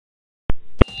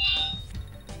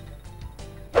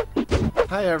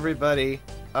Hi everybody.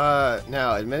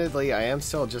 Now admittedly I am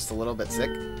still just a little bit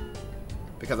sick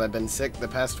because I've been sick the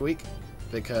past week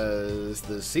because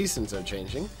the seasons are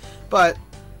changing, but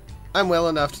I'm well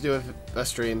enough to do a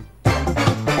stream.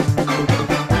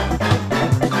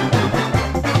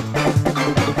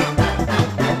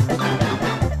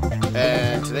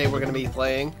 And today we're going to be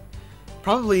playing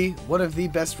probably one of the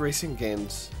best racing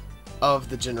games of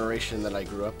the generation that I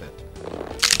grew up in.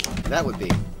 That would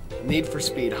be Need for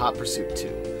Speed Hot Pursuit 2.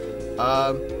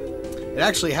 It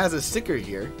actually has a sticker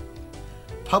here.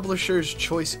 Publisher's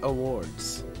Choice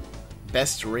Awards.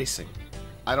 Best Racing.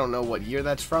 I don't know what year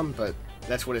that's from, but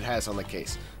that's what it has on the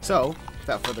case. So,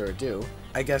 without further ado,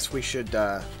 I guess we should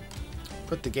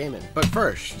put the game in. But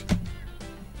first,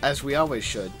 as we always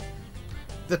should,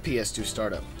 the PS2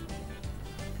 startup.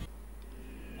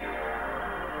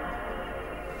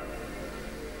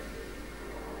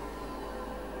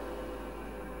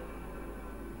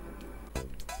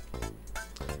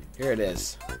 Here it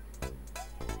is.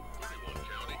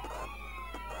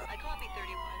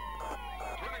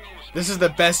 This is the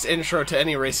best intro to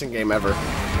any racing game ever.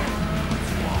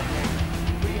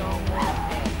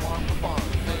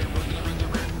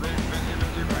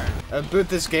 I boot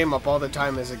this game up all the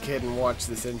time as a kid and watch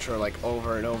this intro like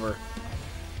over and over.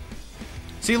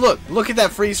 See, look at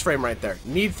that freeze frame right there.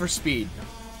 Need for Speed.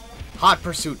 Hot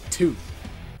Pursuit 2.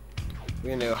 We're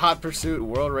gonna do Hot Pursuit,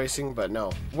 World Racing, but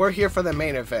no. We're here for the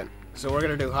main event, so we're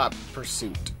gonna do Hot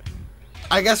Pursuit.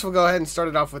 I guess we'll go ahead and start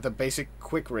it off with a basic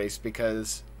quick race,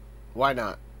 because why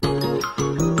not?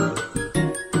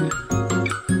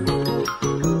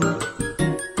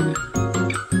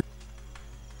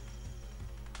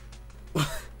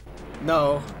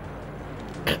 No.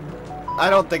 I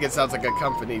don't think it sounds like a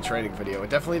company training video. It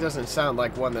definitely doesn't sound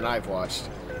like one that I've watched.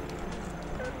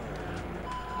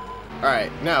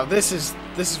 Alright, now this is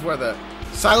where the...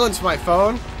 Silence my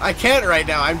phone? I can't right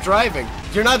now, I'm driving.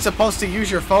 You're not supposed to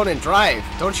use your phone and drive.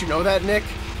 Don't you know that, Nick?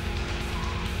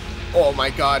 Oh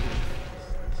my god.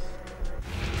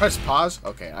 Press pause?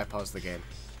 Okay, I paused the game.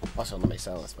 Also, let me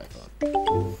silence my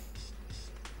phone.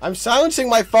 I'm silencing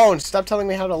my phone! Stop telling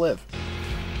me how to live.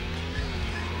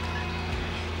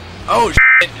 Oh,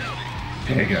 shit!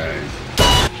 Hey, guys.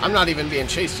 I'm not even being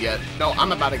chased yet. No,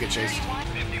 I'm about to get chased.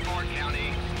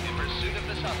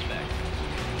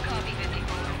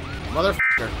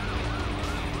 Motherfucker.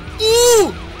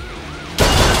 Ooh!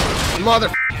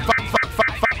 Motherfucker.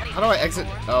 Fuck. How do I exit?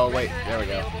 Oh, wait. There we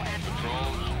go.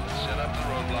 Patrol, set up the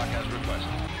roadblock as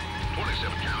requested.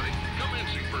 27 County,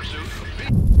 commencing pursuit.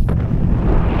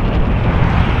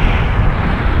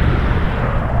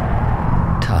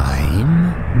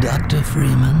 Time, Dr.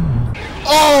 Freeman?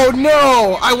 Oh,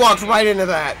 no! I walked right into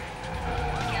that.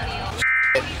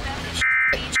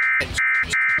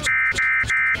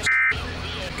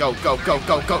 Go.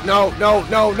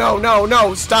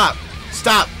 No. Stop.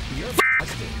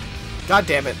 God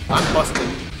damn it. I'm busted.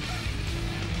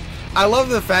 I love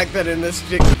the fact that in this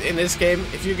game,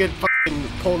 if you get fucking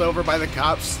pulled over by the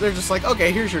cops, they're just like,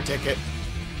 okay, here's your ticket.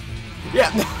 Yeah,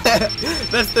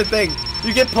 that's the thing.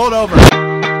 You get pulled over.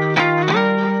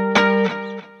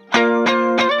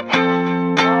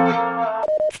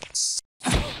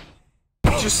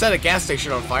 Just set a gas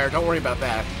station on fire. Don't worry about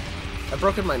that. I've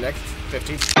broken my neck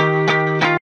 15.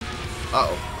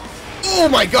 Uh-oh. Oh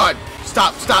my god!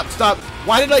 Stop.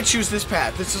 Why did I choose this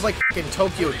path? This is like fucking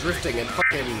Tokyo drifting in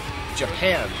fucking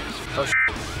Japan. Oh, shit.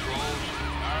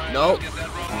 Nope.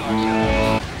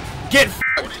 Get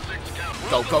f***ed!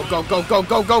 Go.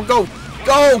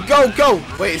 Go!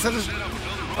 Wait, is that just...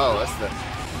 Oh, that's the...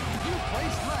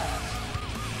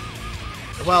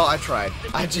 Well, I tried.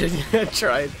 I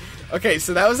tried. Okay,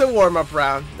 so that was a warm-up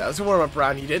round.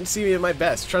 You didn't see me at my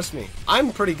best. Trust me.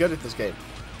 I'm pretty good at this game.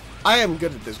 I am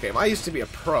good at this game. I used to be a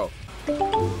pro.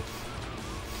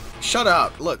 Shut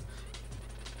up. Look.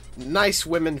 Nice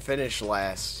women finish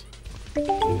last.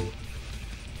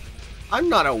 I'm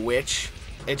not a witch.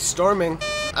 It's storming.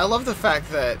 I love the fact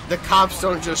that the cops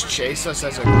don't just chase us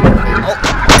as a group.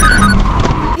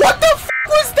 Oh. What the f***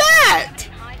 was that?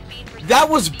 That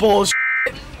was bullshit.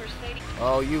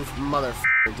 Oh, you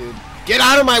motherfucker, dude. Get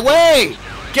out of my way!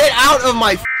 Get out of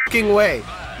my fucking way!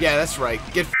 Yeah, that's right.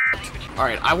 Get f***ed.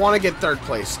 Alright, I want to get third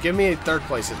place. Give me a third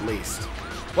place at least.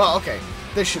 Well, okay.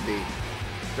 This should be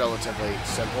relatively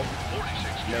simple.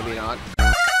 Maybe not.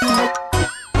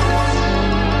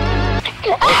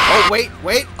 Oh,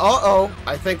 wait. Uh-oh.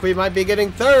 I think we might be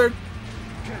getting third.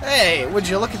 Hey, would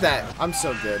you look at that? I'm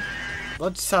so good.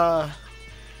 Let's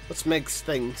mix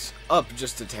things up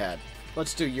just a tad.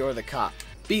 Let's do You're the Cop.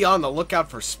 Be on the lookout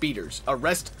for speeders.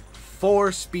 Arrest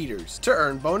 4 speeders to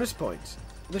earn bonus points.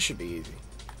 This should be easy.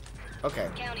 Okay.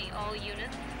 County, all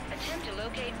units, attempt to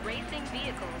locate racing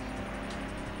vehicles.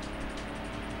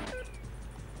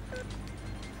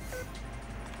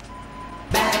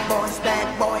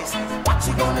 Bad boys, what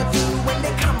you gonna do when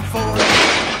they come for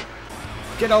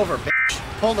you? Get over, bitch.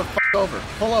 Pull the fuck over.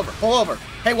 Pull over. Pull over.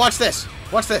 Hey, watch this.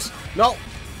 Watch this. No.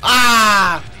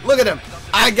 Ah! Look at him.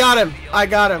 I got him. I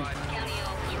got him. County,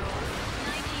 all patrols,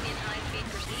 19 in high-speed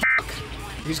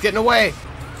pursuit. He's getting away.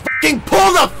 Fucking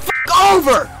pull the fuck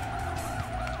over!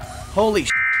 Holy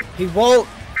shit. He won't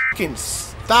fucking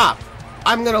stop.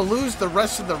 I'm gonna lose the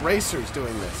rest of the racers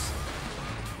doing this.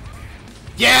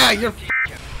 Yeah, you're fucking...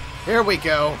 Here we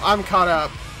go. I'm caught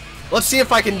up. Let's see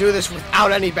if I can do this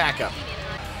without any backup.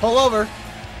 Pull over.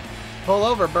 Pull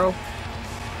over, bro.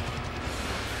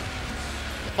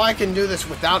 If I can do this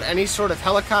without any sort of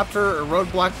helicopter or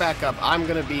roadblock backup, I'm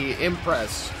gonna be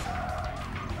impressed.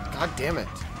 God damn it.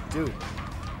 Dude.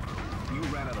 You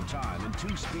ran out of time, and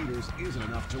 2 speeders isn't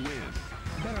enough to win.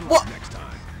 Better luck What? next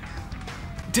time.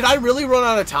 Did I really run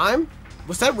out of time?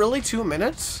 Was that really 2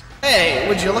 minutes? Hey,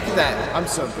 would you look at that? I'm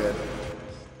so good.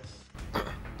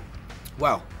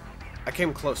 Well, I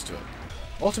came close to it.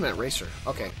 Ultimate Racer.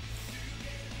 Okay.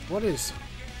 What is...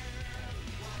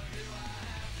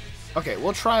 Okay,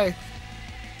 we'll try...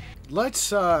 Let's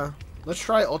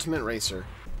try Ultimate Racer.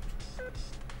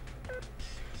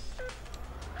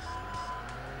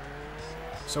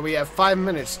 So we have 5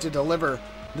 minutes to deliver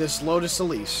this Lotus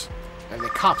Elise, and the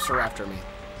cops are after me.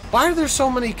 Why are there so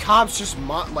many cops just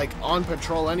like on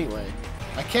patrol anyway?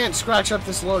 I can't scratch up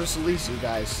this Lotus Elise, you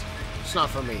guys. It's not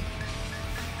for me.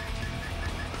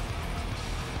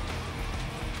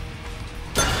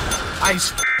 I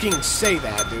fucking say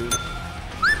that, dude.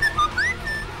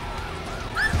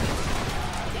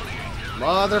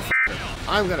 Motherfucker.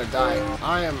 I'm gonna die.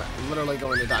 I am literally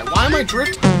going to die. Why am I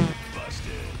drifting?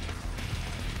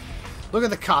 Look at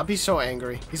the cop. He's so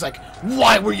angry. He's like,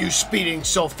 why were you speeding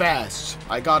so fast?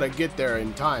 I gotta get there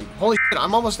in time. Holy shit,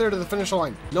 I'm almost there to the finish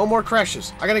line. No more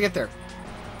crashes. I gotta get there.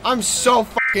 I'm so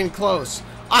fucking close.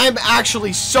 I'm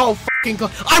actually so fucking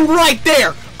close. I'm right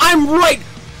there. I'm right.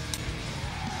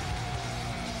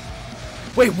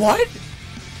 Wait, what?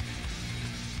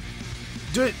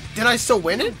 Did I still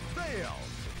win it?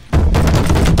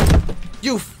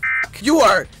 You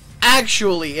are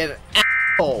actually an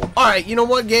asshole. Alright, you know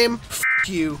what, game? Fuck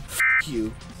you. Fuck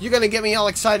you. You're gonna get me all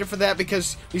excited for that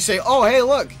because you say, oh, hey,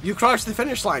 look, you crossed the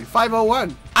finish line.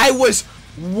 5:01. I was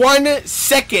 1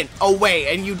 second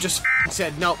away, and you just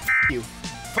said, no, fuck you.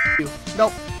 Fuck you.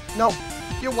 Nope. Nope.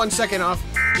 You're 1 second off.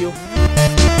 Fuck you.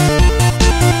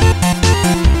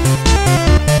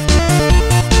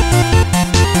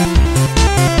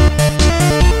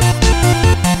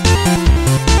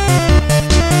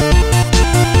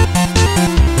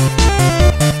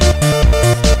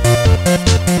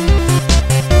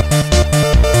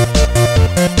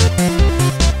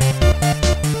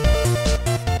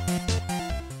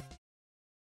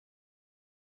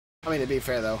 I mean, to be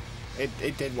fair, though,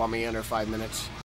 it did want me under 5 minutes.